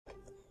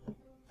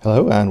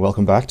Hello and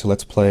welcome back to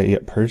Let's Play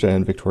Persia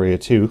and Victoria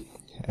 2.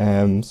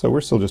 So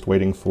we're still just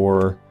waiting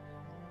for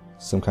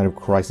some kind of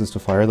crisis to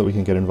fire that we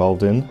can get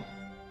involved in,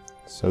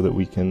 so that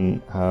we can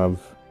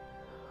have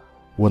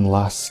one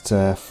last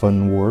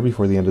fun war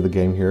before the end of the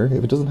game here.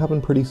 If it doesn't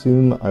happen pretty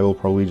soon, I will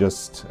probably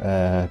just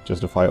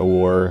justify a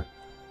war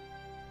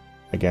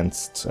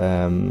against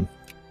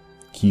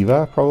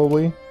Khiva,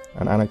 probably,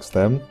 and annex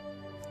them,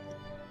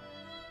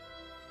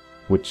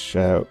 which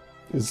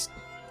is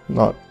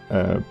not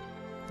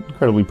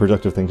incredibly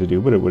productive thing to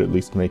do, but it would at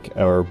least make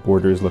our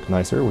borders look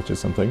nicer, which is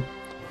something.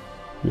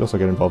 We also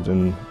get involved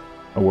in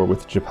a war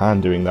with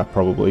Japan doing that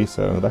probably,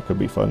 so that could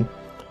be fun.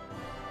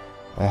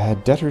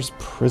 Debtor's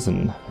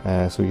prison.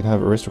 So we can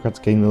have aristocrats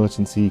gain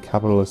militancy,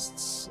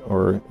 capitalists,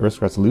 or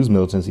aristocrats lose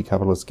militancy,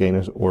 capitalists gain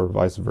it, or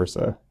vice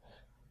versa.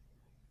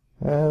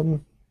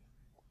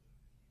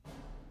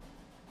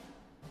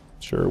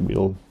 Sure,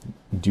 we'll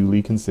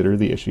duly consider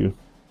the issue.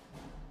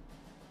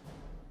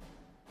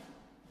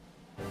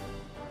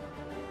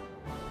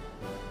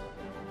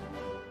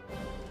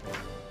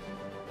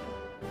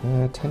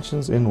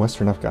 Tensions in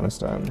Western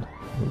Afghanistan.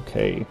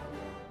 Okay.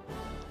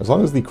 As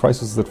long as the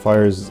crisis that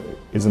fires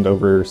isn't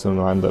over some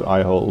land that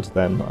I hold,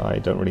 then I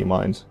don't really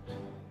mind.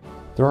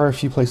 There are a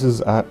few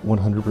places at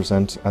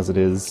 100% as it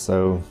is,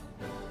 so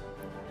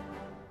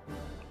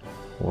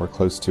or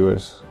close to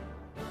it.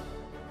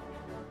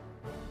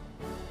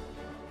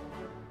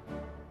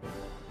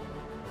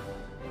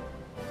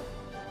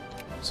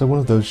 So one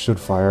of those should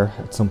fire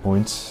at some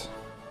point.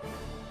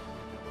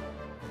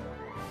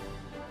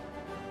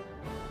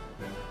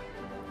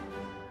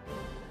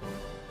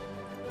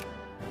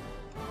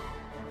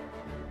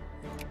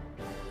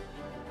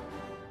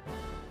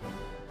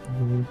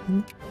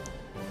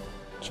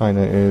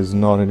 China is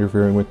not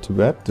interfering with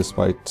Tibet,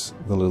 despite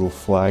the little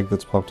flag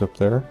that's popped up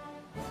there.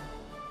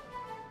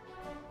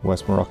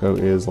 West Morocco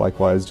is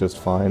likewise just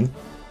fine.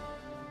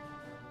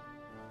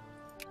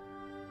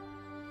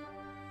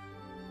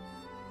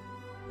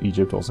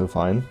 Egypt also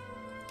fine.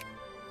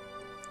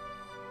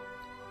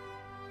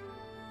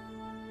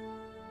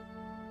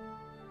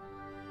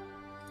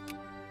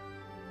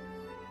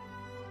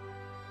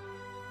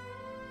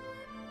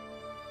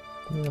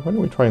 Yeah, why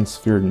don't we try and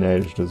sphere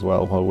Nejd as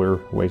well while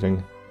we're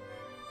waiting?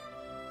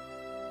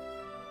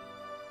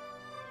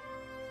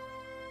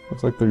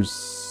 Looks like there's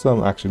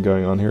some action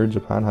going on here.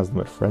 Japan has them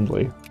at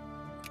friendly.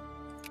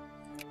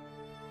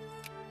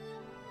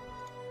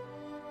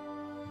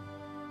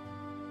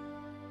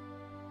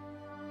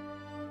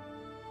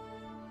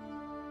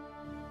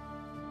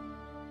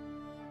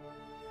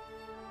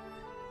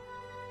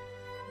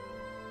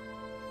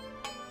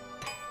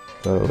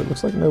 So it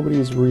looks like nobody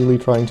is really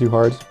trying too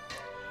hard.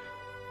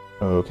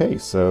 Okay,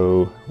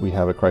 so we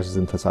have a crisis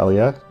in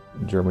Thessalia.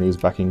 Germany is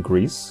backing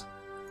Greece.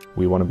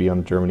 We want to be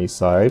on Germany's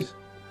side,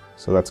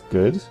 so that's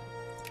good.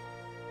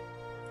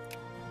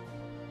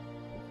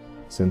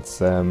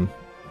 Since, I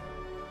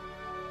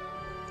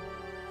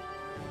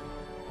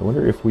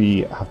wonder if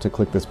we have to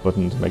click this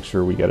button to make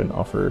sure we get an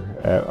offer.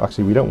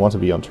 Actually, we don't want to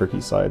be on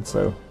Turkey's side,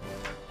 so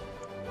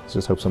let's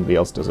just hope somebody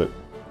else does it.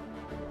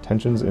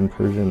 Tensions in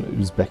Persian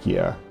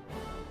Uzbekia.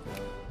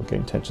 We'll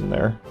gain tension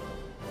there.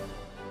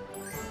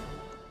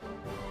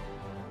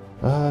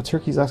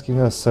 Turkey's asking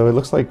us, so it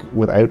looks like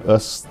without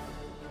us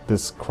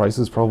this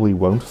crisis probably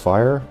won't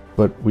fire,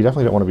 but we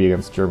definitely don't want to be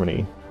against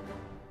Germany.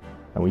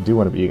 And we do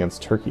want to be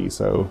against Turkey,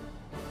 so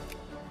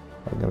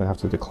I'm going to have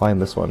to decline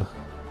this one.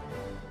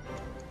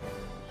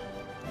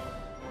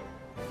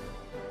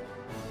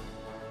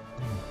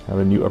 Have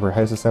a new upper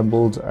house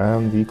assembled,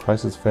 and the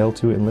crisis failed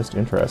to enlist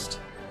interest.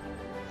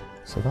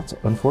 So that's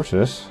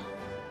unfortunate.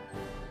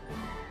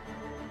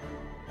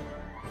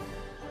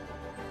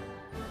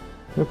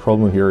 The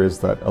problem here is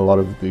that a lot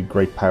of the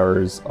great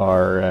powers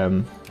are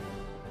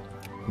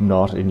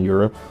not in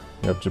Europe.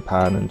 You have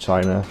Japan and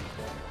China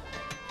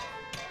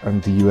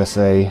and the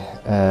USA,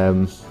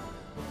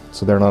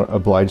 so they're not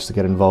obliged to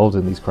get involved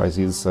in these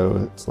crises,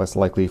 so it's less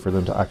likely for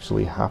them to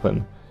actually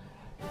happen.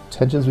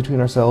 Tensions between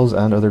ourselves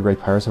and other great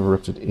powers have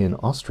erupted in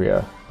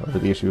Austria over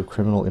the issue of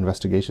criminal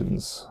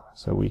investigations,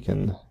 so we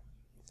can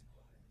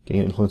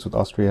gain influence with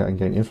Austria and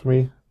gain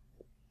infamy.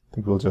 I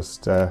think we'll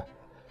just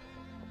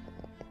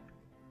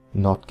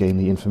not gain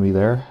the infamy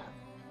there.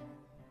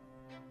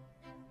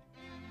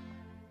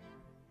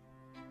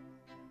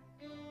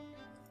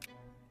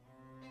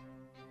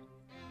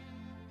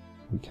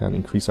 We can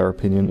increase our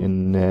opinion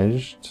in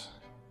Nejd.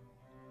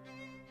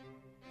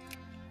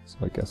 So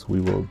I guess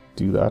we will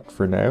do that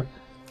for now.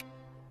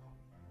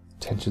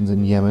 Tensions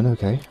in Yemen,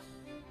 okay.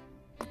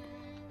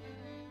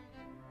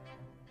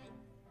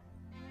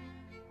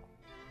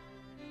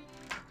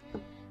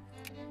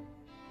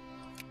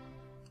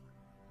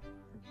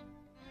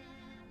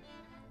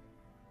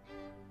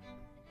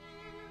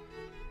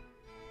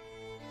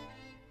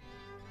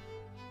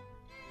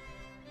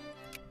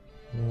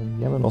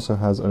 And Yemen also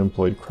has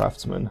unemployed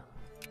craftsmen.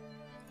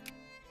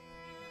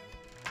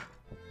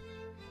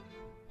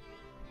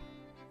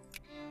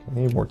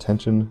 Okay, more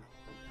tension.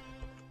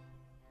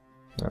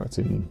 Now it's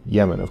in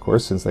Yemen, of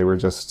course, since they were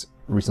just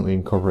recently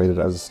incorporated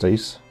as a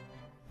state.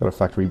 Got a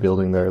factory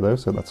building there though,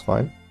 so that's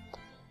fine.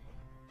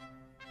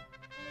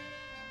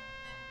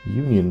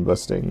 Union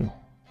busting.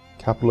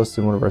 Capitalists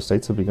in one of our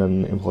states have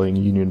begun employing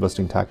union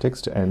busting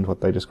tactics to end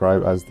what they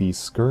describe as the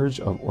scourge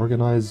of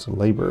organized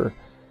labor.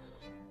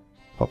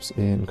 Pops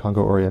in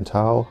Congo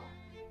Oriental.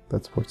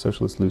 That supports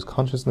socialists lose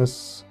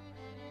consciousness.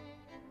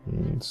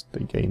 And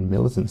they gain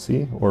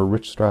militancy, or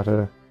rich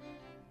strata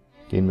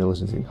gain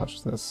militancy and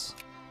consciousness.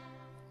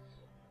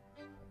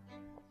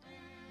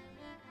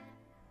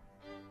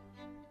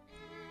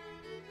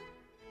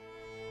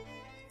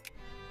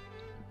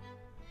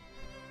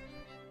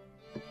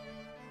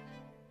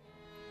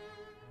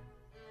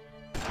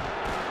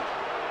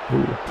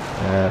 Ooh,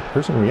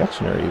 Persian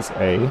reactionaries,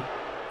 eh?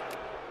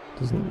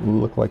 Doesn't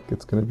look like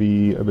it's going to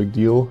be a big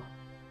deal.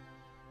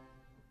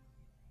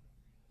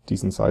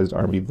 Decent sized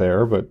army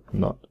there, but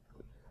not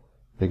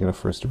big enough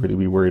for us to really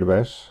be worried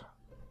about.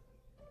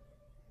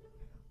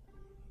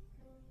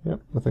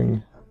 Yep,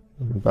 nothing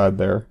bad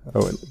there.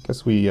 Oh, I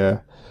guess we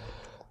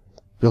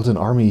built an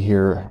army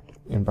here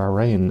in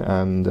Bahrain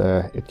and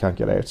it can't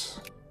get out.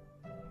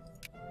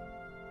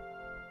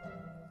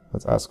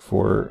 Let's ask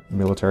for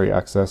military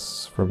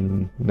access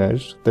from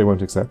Nejd. They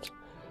won't accept.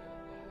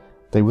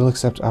 They will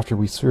accept after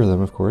we sphere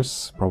them, of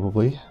course,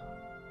 probably.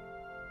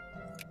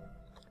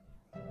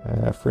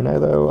 For now,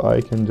 though,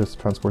 I can just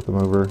transport them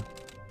over.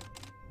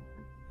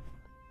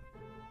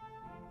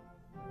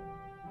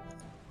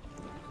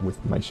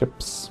 With my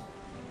ships.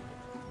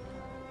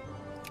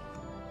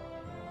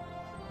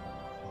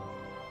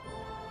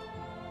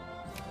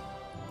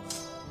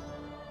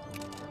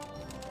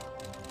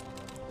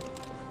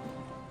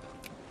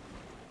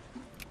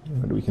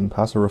 And we can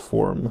pass a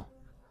reform.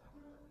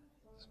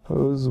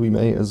 Suppose we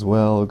may as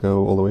well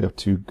go all the way up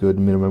to good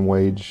minimum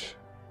wage.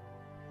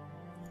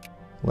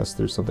 Unless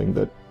there's something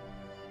that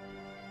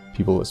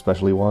people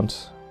especially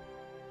want.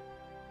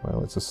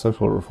 Well, it's a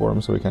social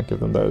reform, so we can't give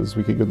them those.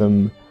 We could give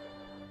them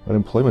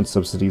unemployment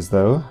subsidies,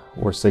 though,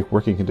 or safe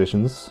working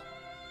conditions.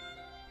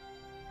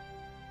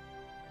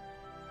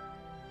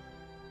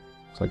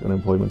 Looks like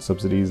unemployment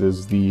subsidies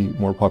is the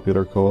more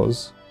popular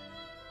cause.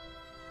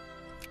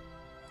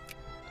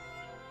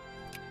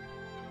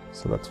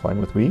 So that's fine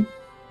with me.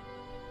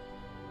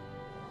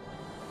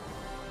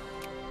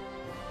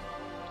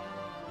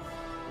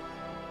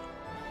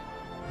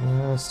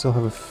 Still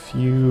have a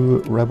few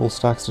rebel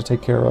stacks to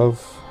take care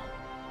of.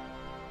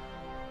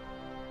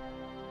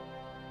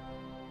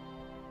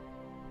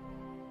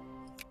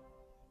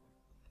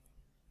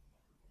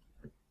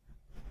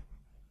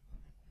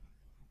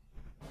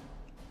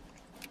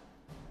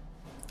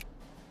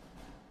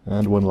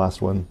 And one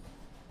last one.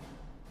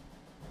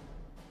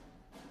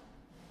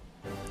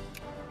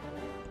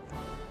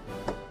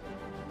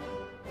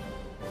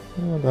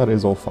 And that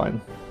is all fine.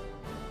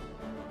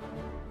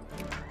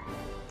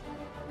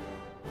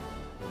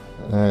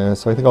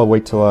 So I think I'll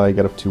wait till I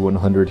get up to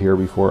 100 here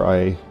before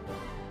I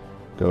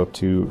go up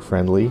to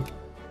friendly.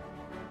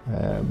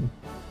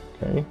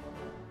 Okay.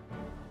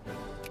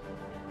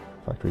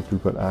 Factory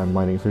throughput and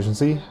mining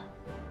efficiency.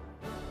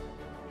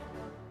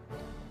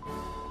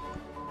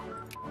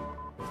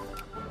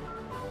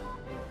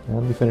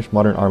 And we finished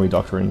Modern Army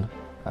Doctrine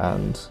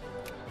and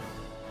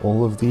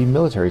all of the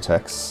military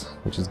techs,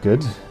 which is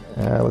good.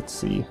 Let's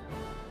see.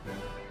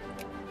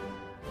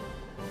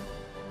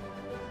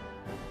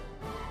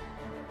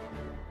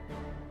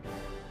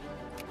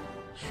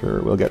 Sure,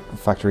 we'll get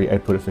factory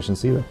output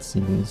efficiency. That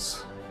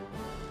seems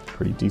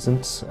pretty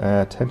decent.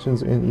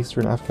 Tensions in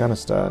eastern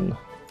Afghanistan.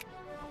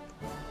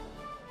 So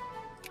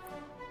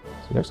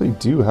we actually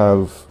do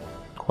have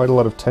quite a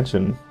lot of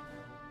tension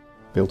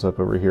built up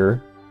over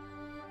here.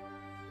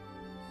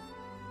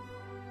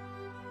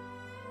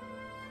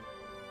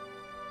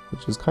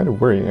 Which is kind of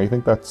worrying. I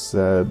think that's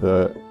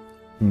the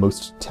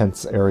most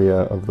tense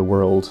area of the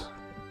world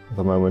at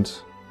the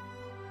moment.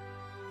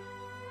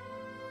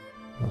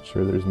 Not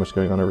sure there's much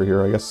going on over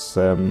here. I guess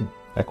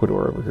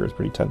Ecuador over here is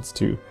pretty tense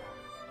too.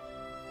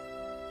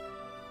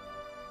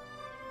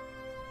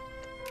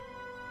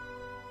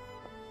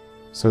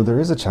 So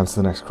there is a chance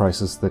the next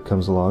crisis that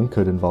comes along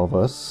could involve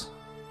us.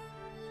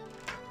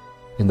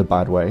 In the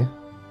bad way.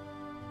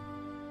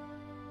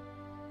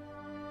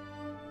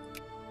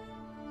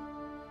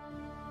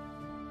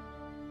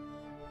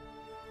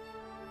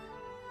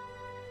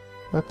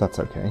 But that's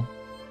okay.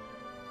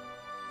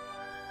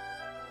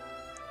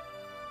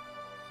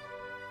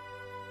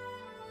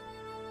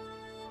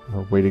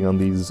 We're waiting on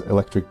these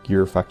electric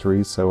gear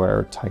factories so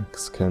our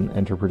tanks can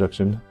enter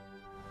production.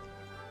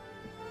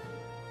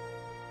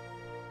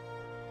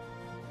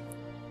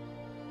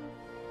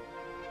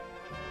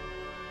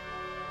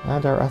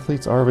 And our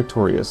athletes are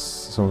victorious.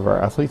 Some of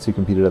our athletes who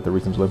competed at the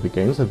recent Olympic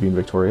Games have been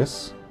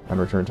victorious and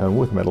returned home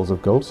with medals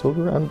of gold,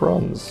 silver and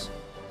bronze.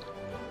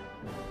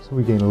 So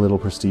we gain a little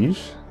prestige,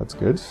 that's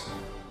good.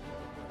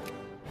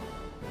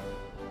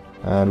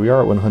 And we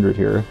are at 100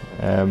 here.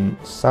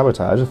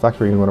 Sabotage, a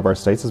factory in one of our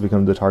states, has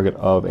become the target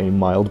of a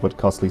mild but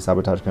costly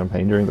sabotage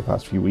campaign during the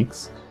past few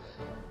weeks.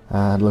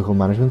 And local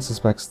management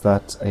suspects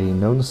that a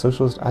known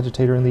socialist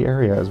agitator in the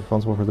area is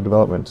responsible for the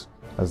development,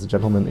 as the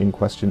gentleman in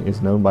question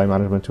is known by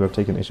management to have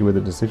taken issue with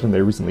a decision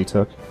they recently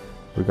took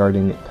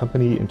regarding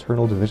company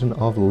internal division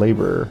of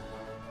labor.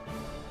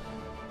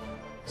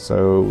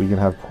 So we can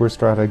have poor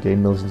strata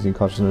gain militancy and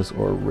consciousness,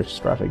 or rich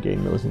strata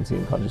gain militancy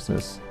and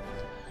consciousness.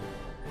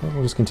 And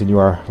we'll just continue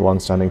our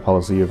long-standing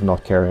policy of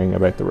not caring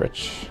about the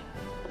rich.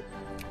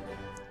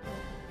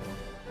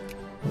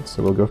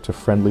 So we'll go to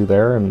friendly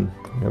there, and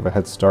we have a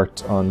head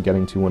start on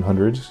getting to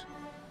 100.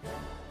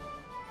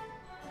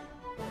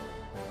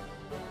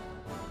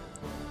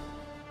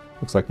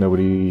 Looks like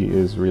nobody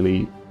is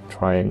really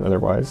trying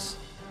otherwise.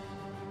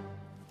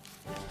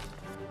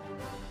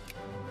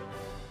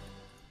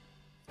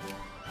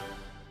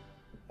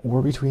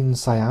 War between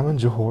Siam and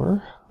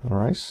Johor.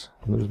 Alright.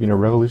 There's been a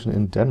revolution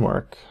in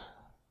Denmark.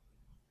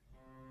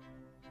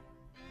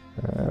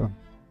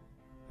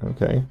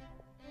 Okay.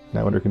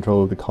 Now under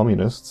control of the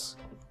communists.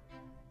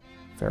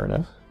 Fair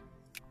enough.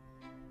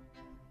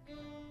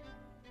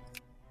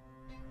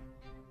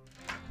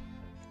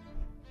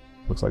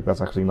 Looks like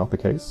that's actually not the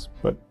case,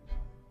 but...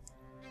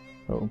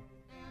 Oh.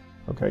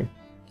 Okay.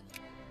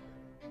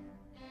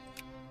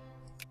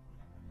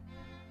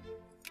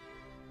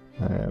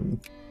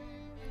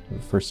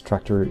 First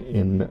tractor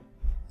in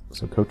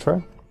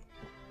Socotra.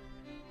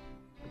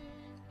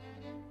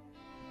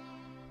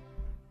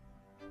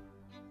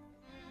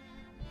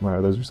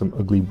 Wow, those are some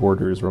ugly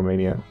borders,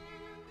 Romania.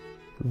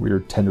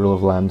 Weird tendril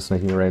of land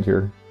snaking around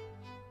here.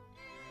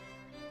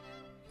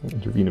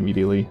 Intervene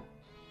immediately.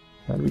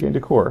 And we gained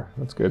a core.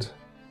 That's good.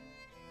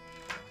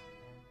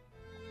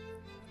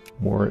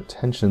 More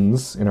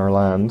tensions in our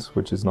land,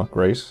 which is not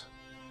great.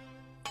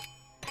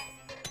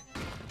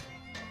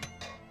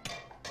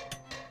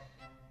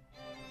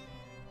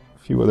 A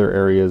few other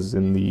areas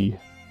in the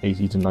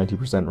 80 to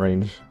 90%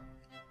 range.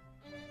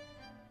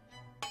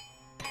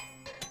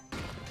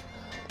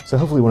 So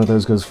hopefully one of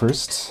those goes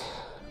first.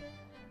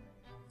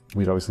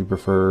 We'd obviously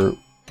prefer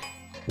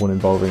one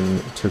involving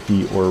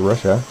Turkey or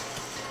Russia.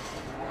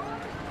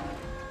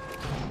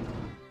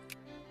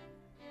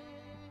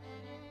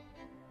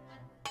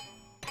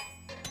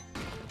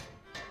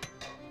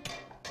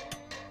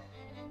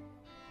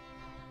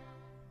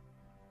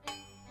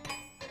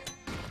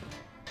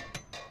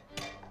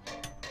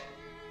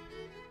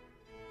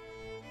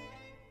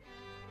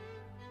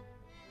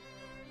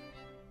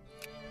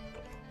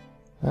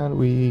 And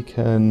we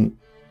can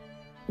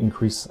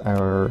increase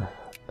our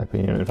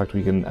opinion. In fact,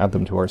 we can add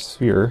them to our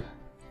sphere.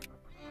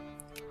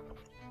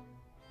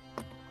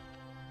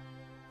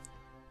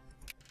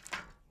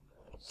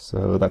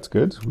 So that's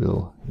good.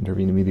 We'll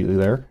intervene immediately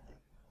there.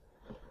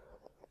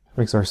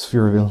 Makes our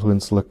sphere of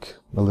influence look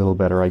a little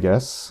better, I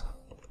guess.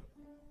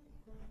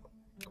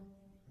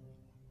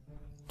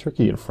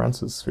 Turkey and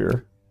France's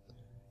sphere,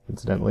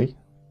 incidentally.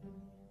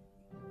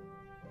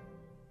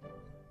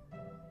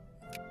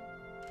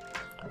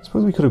 I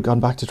suppose we could have gone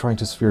back to trying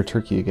to sphere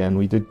Turkey again.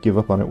 We did give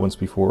up on it once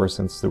before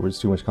since there was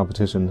too much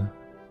competition.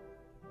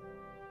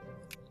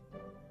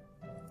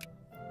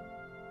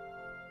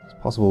 It's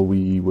possible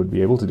we would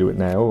be able to do it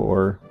now,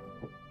 or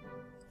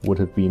would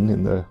have been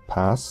in the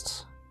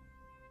past.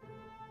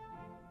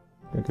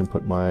 I can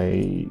put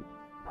my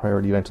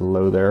priority down to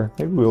low there.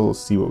 Maybe we'll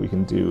see what we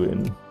can do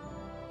in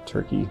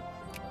Turkey.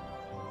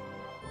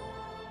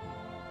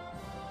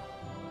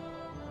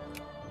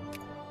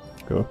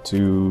 Go up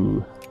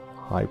to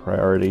high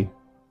priority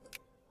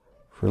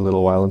for a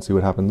little while and see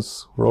what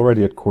happens. We're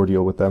already at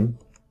cordial with them.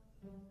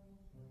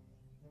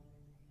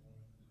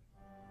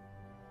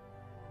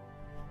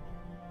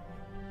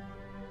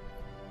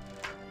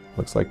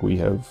 Looks like we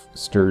have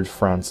stirred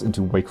France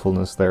into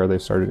wakefulness there. They've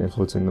started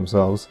influencing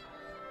themselves.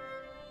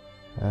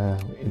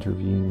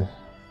 Intervene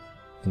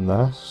in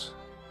that.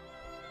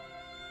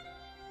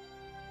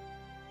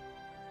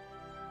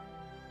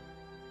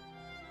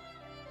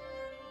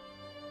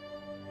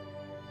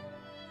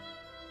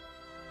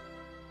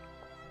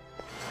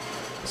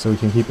 So we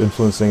can keep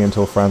influencing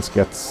until France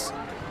gets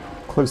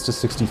close to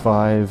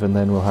 65, and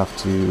then we'll have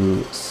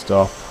to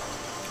stop.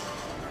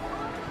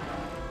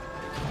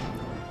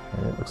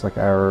 And it looks like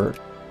our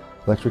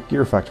electric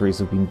gear factories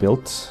have been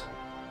built.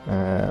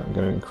 I'm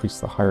going to increase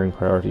the hiring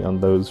priority on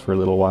those for a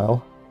little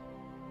while.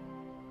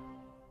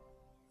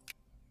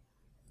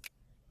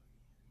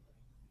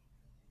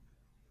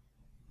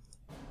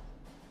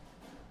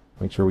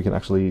 Make sure we can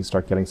actually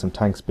start getting some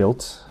tanks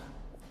built.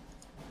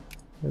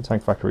 The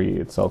tank factory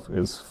itself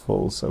is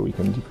full, so we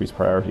can decrease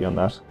priority on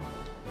that.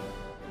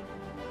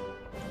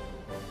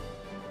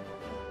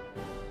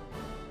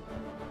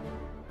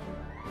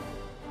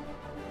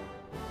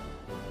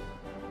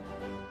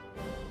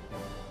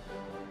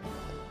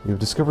 We have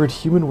discovered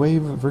Human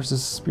Wave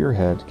versus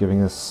Spearhead,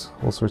 giving us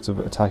all sorts of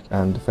attack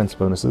and defense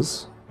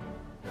bonuses.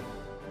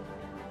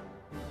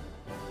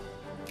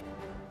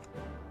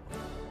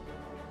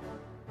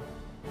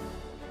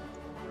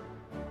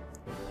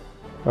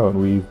 Oh, and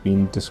we've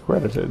been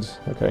discredited.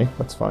 Okay,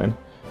 that's fine.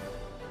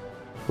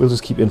 We'll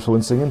just keep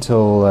influencing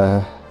until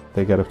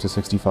they get up to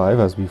 65,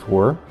 as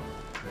before.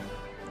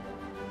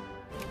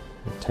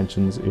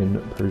 tensions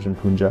in Persian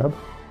Punjab.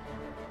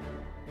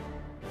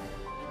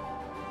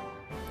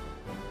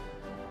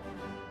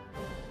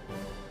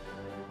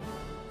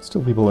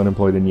 Still people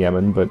unemployed in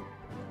Yemen, but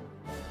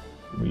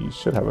we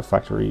should have a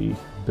factory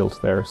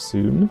built there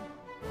soon,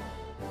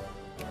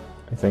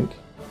 I think.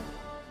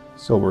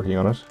 Still working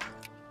on it.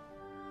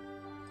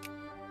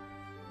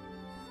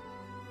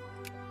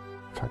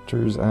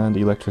 Tractors and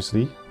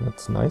electricity,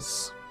 that's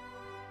nice.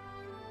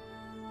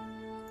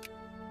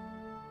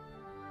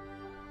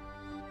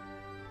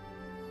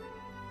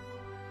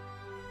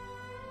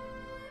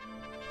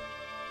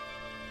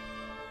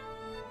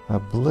 A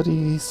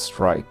bloody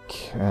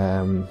strike.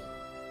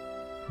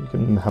 You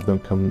can have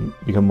them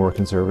become more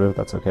conservative,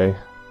 that's okay.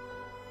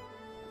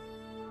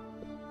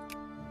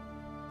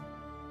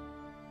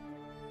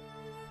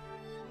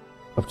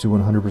 Up to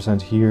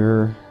 100%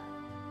 here,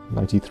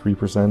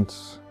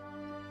 93%.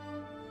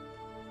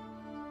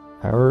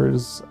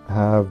 Ours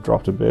have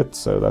dropped a bit,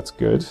 so that's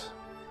good.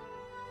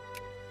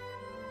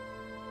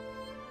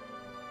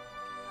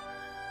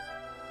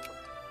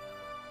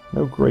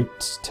 No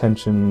great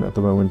tension at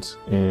the moment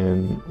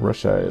in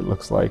Russia, it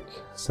looks like.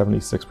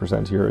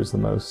 76% here is the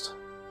most.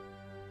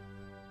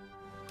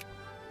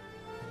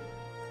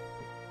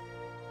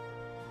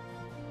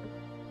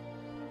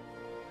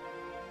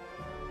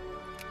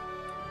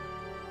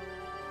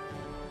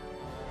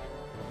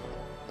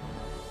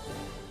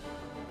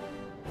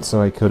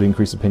 So I could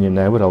increase opinion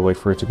now, but I'll wait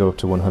for it to go up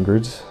to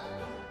 100.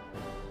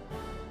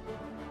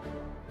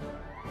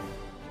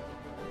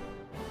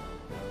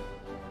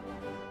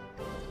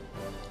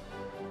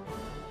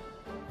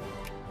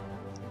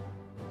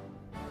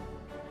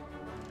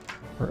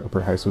 Our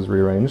upper house was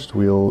rearranged.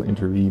 We'll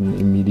intervene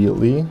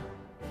immediately.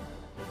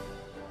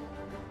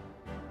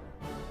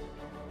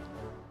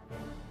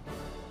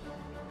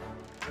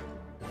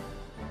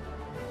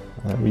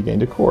 And we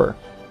gained a core.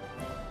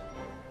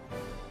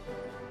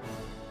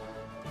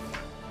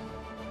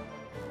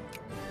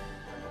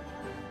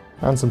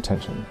 And some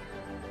tension.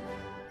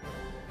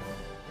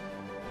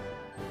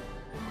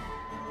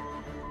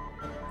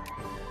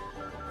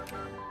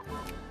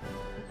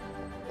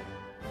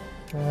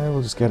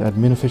 We'll just get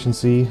admin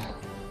efficiency.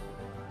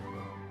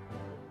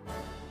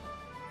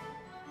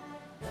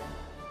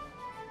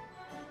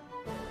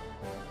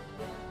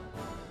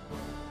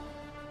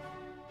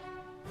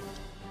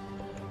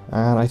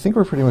 And I think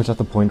we're pretty much at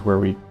the point where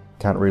we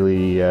can't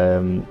really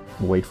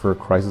wait for a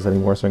crisis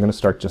anymore, so I'm going to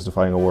start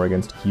justifying a war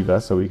against Khiva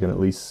so we can at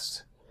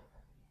least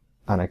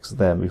annex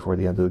them before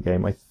the end of the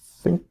game. I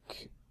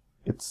think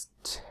it's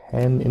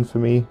 10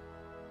 infamy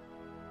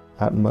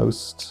at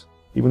most.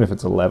 Even if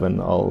it's 11,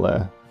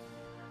 I'll...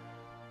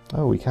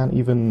 Oh, we can't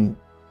even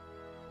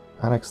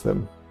annex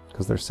them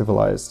because they're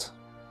civilized.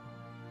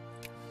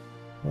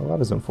 Well,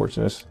 that is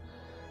unfortunate.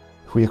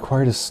 If we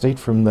acquired a state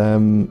from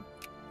them,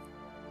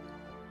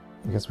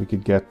 I guess we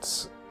could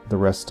get the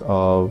rest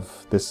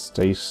of this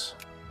state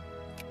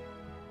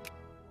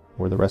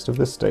or the rest of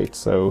this state,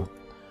 so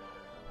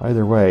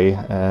either way,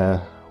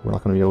 we're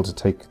not going to be able to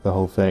take the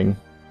whole thing.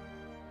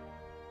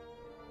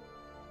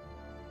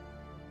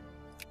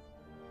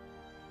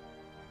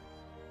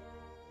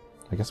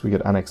 I guess we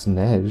get annexed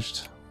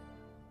Nejd.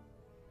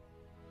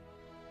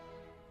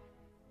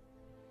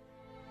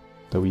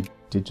 Though we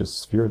did just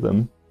sphere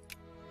them.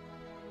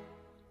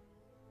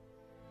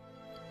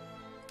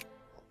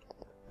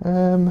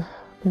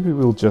 Maybe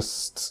we'll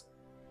just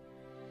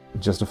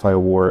justify a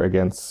war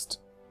against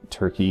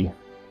Turkey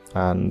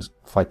and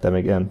fight them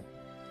again.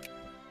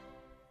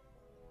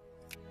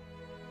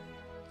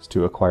 Just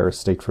to acquire a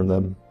state from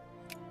them.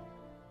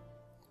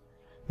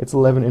 It's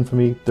 11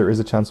 infamy. There is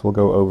a chance we'll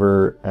go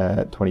over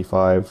at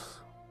 25.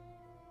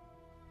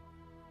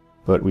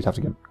 But we'd have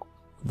to get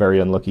very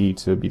unlucky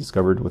to be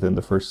discovered within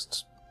the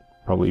first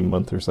probably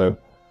month or so.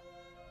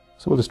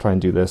 So we'll just try and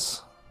do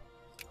this.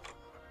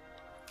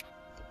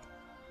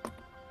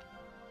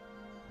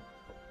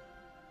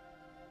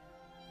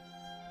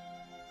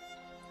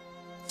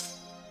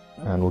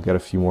 And we'll get a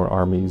few more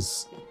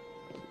armies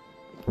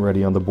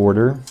ready on the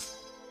border.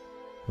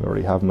 We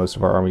already have most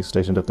of our armies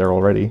stationed up there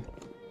already.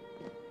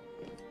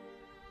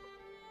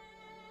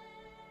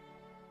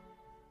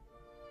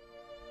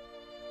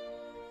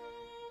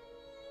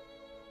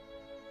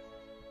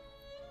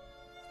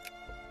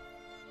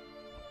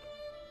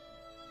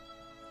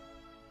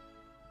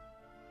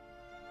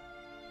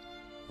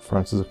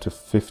 France is up to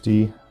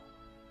 50.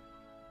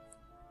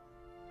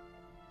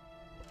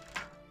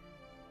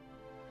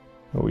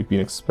 Oh, we've been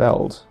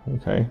expelled.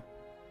 Okay.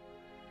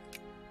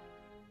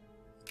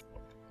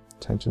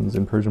 Tensions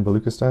in Persian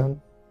Baluchistan.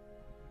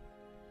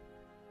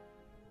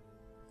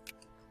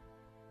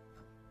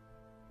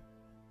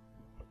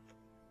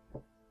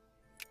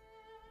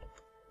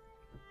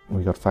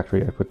 We got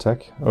factory output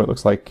tech. Oh, it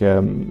looks like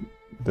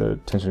the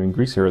tension in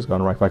Greece here has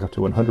gone right back up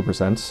to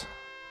 100%.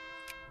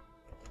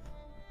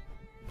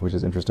 Which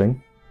is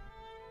interesting.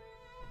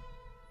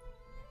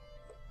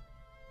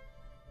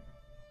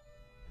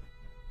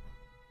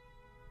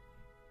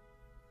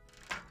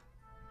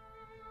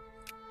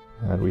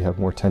 And we have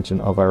more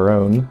tension of our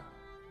own.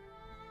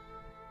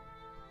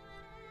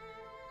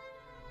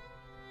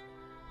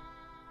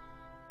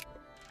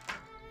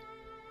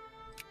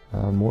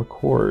 More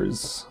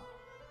cores.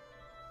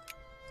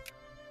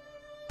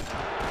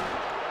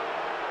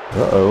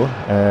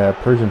 Uh-oh,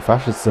 Persian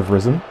fascists have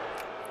risen.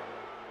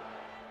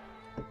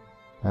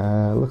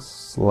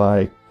 Looks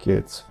like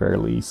it's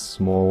fairly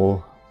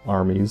small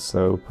armies,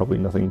 so probably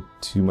nothing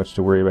too much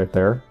to worry about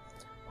there.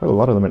 Quite a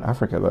lot of them in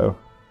Africa, though.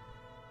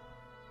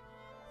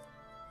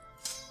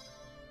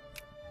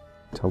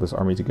 Tell this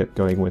army to get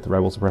going with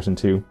rebel suppression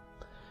too.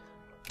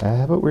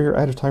 But we're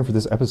out of time for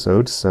this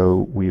episode,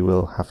 so we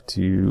will have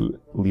to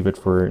leave it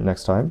for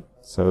next time.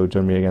 So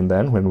join me again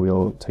then when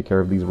we'll take care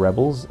of these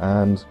rebels,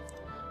 and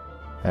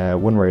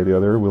one way or the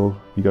other we'll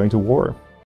be going to war.